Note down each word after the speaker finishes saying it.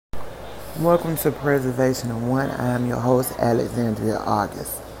Welcome to Preservation of One. I am your host, Alexandria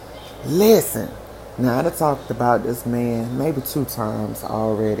August. Listen, now I done talked about this man maybe 2 times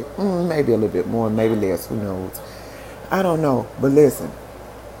already. Maybe a little bit more, maybe less, who knows. I don't know, but listen,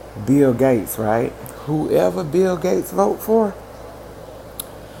 Bill Gates, right? Whoever Bill Gates vote for,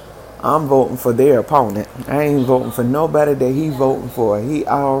 I'm voting for their opponent. I ain't voting for nobody that he voting for. He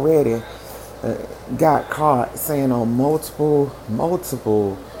already uh, got caught saying on multiple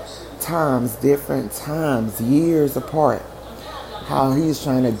times, different times, years apart, how he's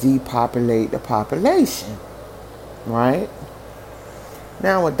trying to depopulate the population, right?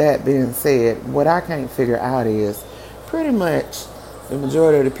 Now, with that being said, what I can't figure out is pretty much the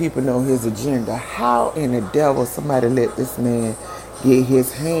majority of the people know his agenda. How in the devil somebody let this man get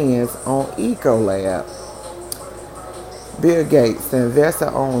his hands on Ecolab? Bill Gates, the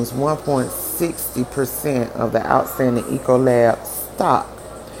investor, owns 1.60% of the outstanding Ecolab stock.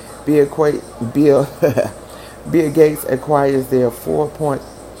 Bill Bill Gates acquires their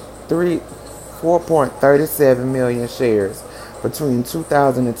 4.37 million shares between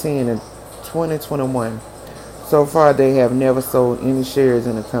 2010 and 2021. So far, they have never sold any shares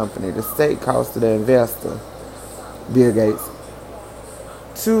in the company. The stake cost the investor, Bill Gates,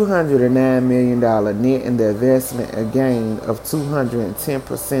 $209 million, netting the investment a gain of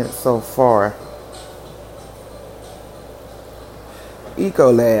 210% so far.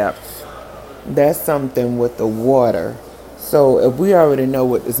 Ecolab, that's something with the water. So if we already know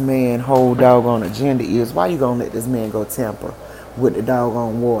what this man whole doggone agenda is, why you gonna let this man go tamper with the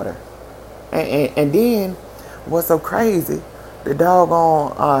doggone water? And then what's so crazy, the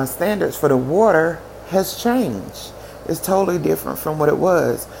doggone standards for the water has changed. It's totally different from what it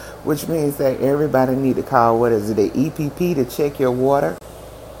was, which means that everybody need to call, what is it, the EPP, to check your water,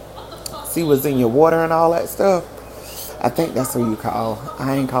 see what's in your water and all that stuff. I think that's what you call.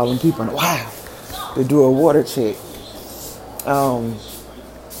 I ain't calling people in a while to do a water check.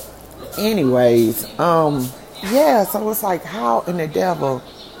 Anyways, yeah, so it's like, how in the devil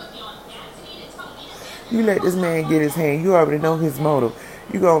you let this man get his hand? You already know his motive.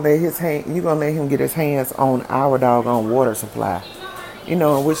 You gonna let him get his hands on our doggone water supply. You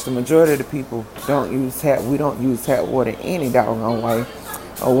know, in which the majority of the people don't use tap. We don't use tap water any doggone way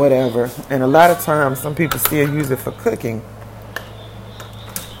or whatever. And a lot of times, some people still use it for cooking.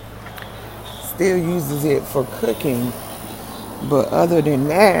 Still uses it for cooking. But other than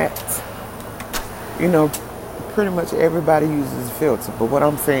that, you know, pretty much everybody uses a filter. But what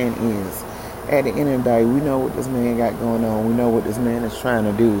I'm saying is, at the end of the day, we know what this man got going on. We know what this man is trying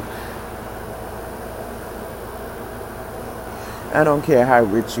to do. I don't care how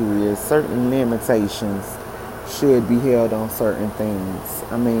rich you is. Certain limitations should be held on certain things.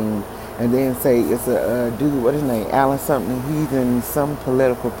 I mean, and then say it's a dude, what is his name? Alan something. He's in some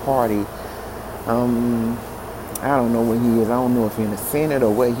political party. I don't know what he is. I don't know if he's in the Senate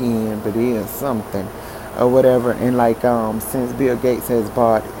or what he in, but he is something or whatever. And like, since Bill Gates has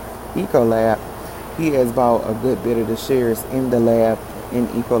bought Ecolab, he has bought a good bit of the shares in the lab, in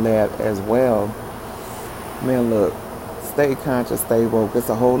Ecolab as well. Man, look, stay conscious, stay woke. It's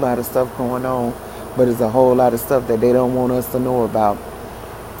a whole lot of stuff going on, but it's a whole lot of stuff that they don't want us to know about,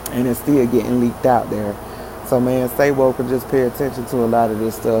 and it's still getting leaked out there. So, man, stay woke and just pay attention to a lot of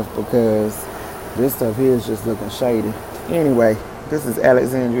this stuff, because this stuff here is just looking shady. Anyway, this is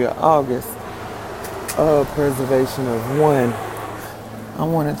Alexandria August of Preservation of One. I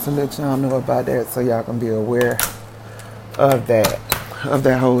wanted to let y'all know about that so y'all can be aware of that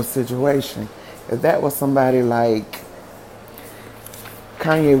whole situation. If that was somebody like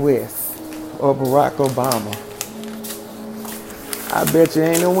Kanye West or Barack Obama, I bet you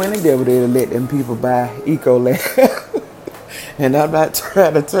ain't no winning devil there to let them people buy Ecolab. And I'm not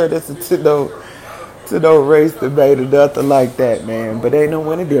trying to turn this into no race debate or nothing like that, man. But ain't no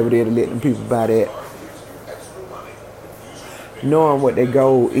winning devil there to let them people buy that, knowing what their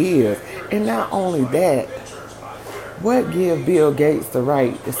goal is. And not only that, what give Bill Gates the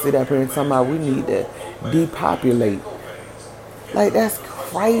right to sit up here and talk about we need to depopulate? Like, that's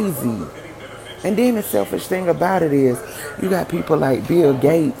crazy. And then the selfish thing about it is, you got people like Bill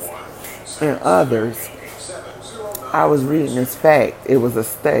Gates and others. I was reading this fact. It was a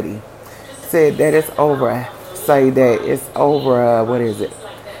study. Said that it's over it's a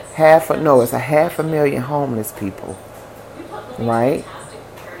 500,000 homeless people. Right?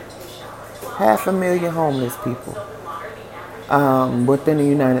 500,000 homeless people within the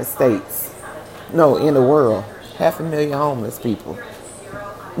United States. No, in the world. 500,000 homeless people.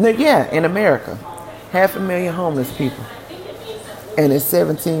 No, yeah, in America. 500,000 homeless people. And it's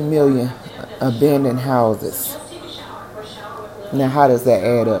 17 million abandoned houses. Now, how does that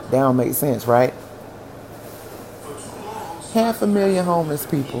add up? That don't make sense, right? 500,000 homeless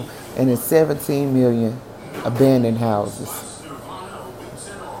people and there's 17 million abandoned houses.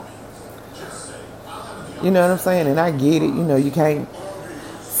 You know what I'm saying? And I get it. You know, you can't.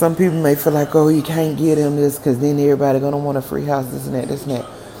 Some people may feel like, oh, you can't get them this because then everybody gonna want a free house, this and that, this and that.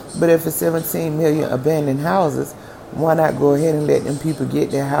 But if it's 17 million abandoned houses, why not go ahead and let them people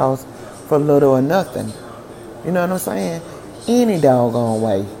get their house for little or nothing? You know what I'm saying? Any doggone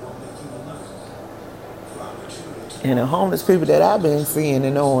way. And the homeless people that I've been seeing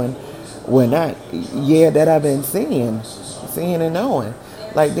and knowing, well, not, yeah, that I've been seeing and knowing,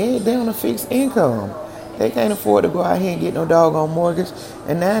 like they on a fixed income. They can't afford to go out here and get no doggone mortgage.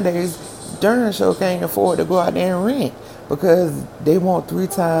 And nowadays, darn sure can't afford to go out there and rent because they want 3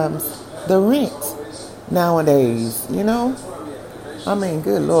 times the rent nowadays, you know? I mean,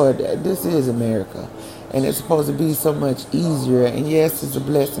 good Lord, this is America. And it's supposed to be so much easier. And yes, it's a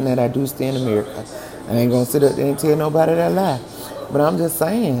blessing that I do stay in America. I ain't gonna sit up there and tell nobody that lie. But I'm just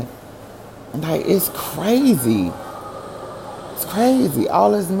saying, like, it's crazy. It's crazy.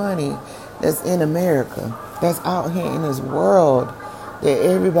 All this money that's in America, that's out here in this world, that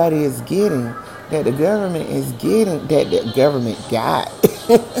everybody is getting, that the government is getting, that the government got,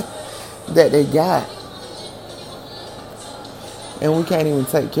 that they got. And we can't even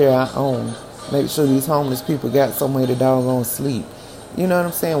take care of our own. Make sure these homeless people got somewhere to doggone sleep. You know what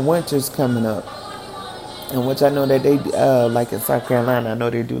I'm saying? Winter's coming up. And which I know that they, like in South Carolina, I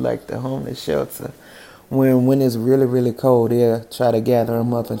know they do like the homeless shelter. When it's really, really cold, they'll try to gather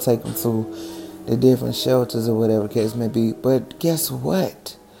them up and take them to the different shelters or whatever the case may be. But guess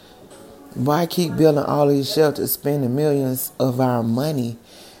what? Why keep building all these shelters, spending millions of our money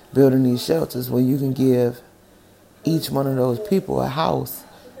building these shelters when you can give each one of those people a house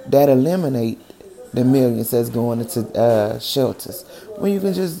that eliminate the millions that's going into shelters? When you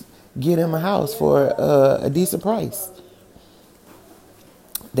can just get them a house for a decent price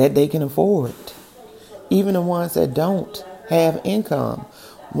that they can afford. Even the ones that don't have income,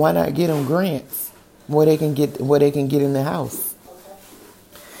 why not get them grants where they can get in the house?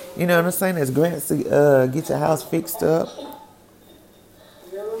 You know what I'm saying? There's grants to get your house fixed up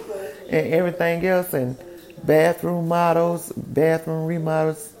and everything else, and bathroom remodels,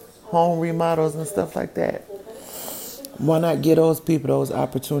 home remodels, and stuff like that. Why not give those people those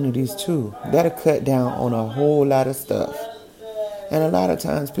opportunities too? That'll cut down on a whole lot of stuff. And a lot of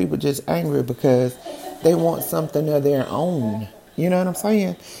times people just angry because they want something of their own. You know what I'm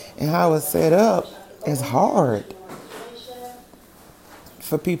saying? And how it's set up is hard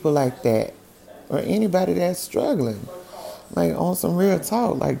for people like that, or anybody that's struggling. Like, on some real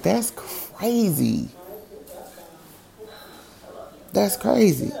talk, like, that's crazy. That's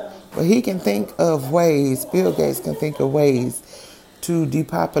crazy. But he can think of ways, Bill Gates can think of ways to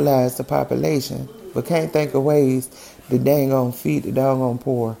depopulate the population, but can't think of ways that they ain't gonna feed the doggone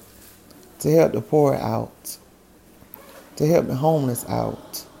poor, to help the poor out, to help the homeless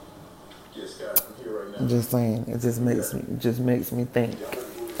out. I'm just saying, it just makes me think.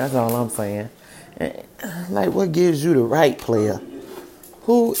 That's all I'm saying. Like, what gives you the right, player?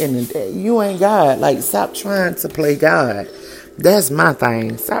 Who in the you ain't God? Like, stop trying to play God. That's my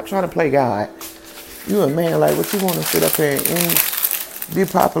thing. Stop trying to play God. You a man, like, what you want to sit up here and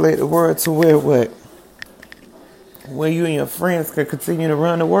depopulate the world to where what? Where you and your friends can continue to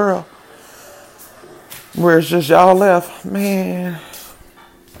run the world? Where it's just y'all left? Man.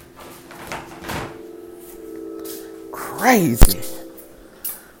 Crazy.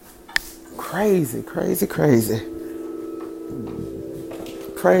 Crazy.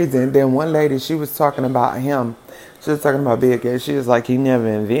 And then one lady, she was talking about him. She was talking about Bill Gates. She was like, he never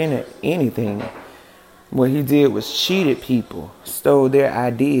invented anything. What he did was cheated people, stole their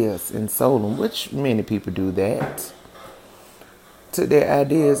ideas and sold them, which many people do that. Took their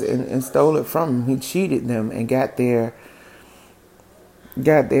ideas and stole it from them. He cheated them and got their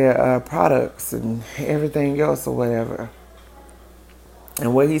products and everything else or whatever.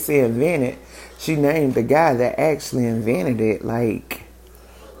 And what he said invented, she named the guy that actually invented it, like,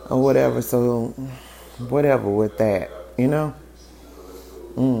 or whatever. So, whatever with that, you know?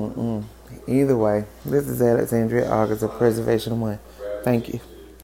 Either way, this is Alexandria August of Preservation One. Thank you.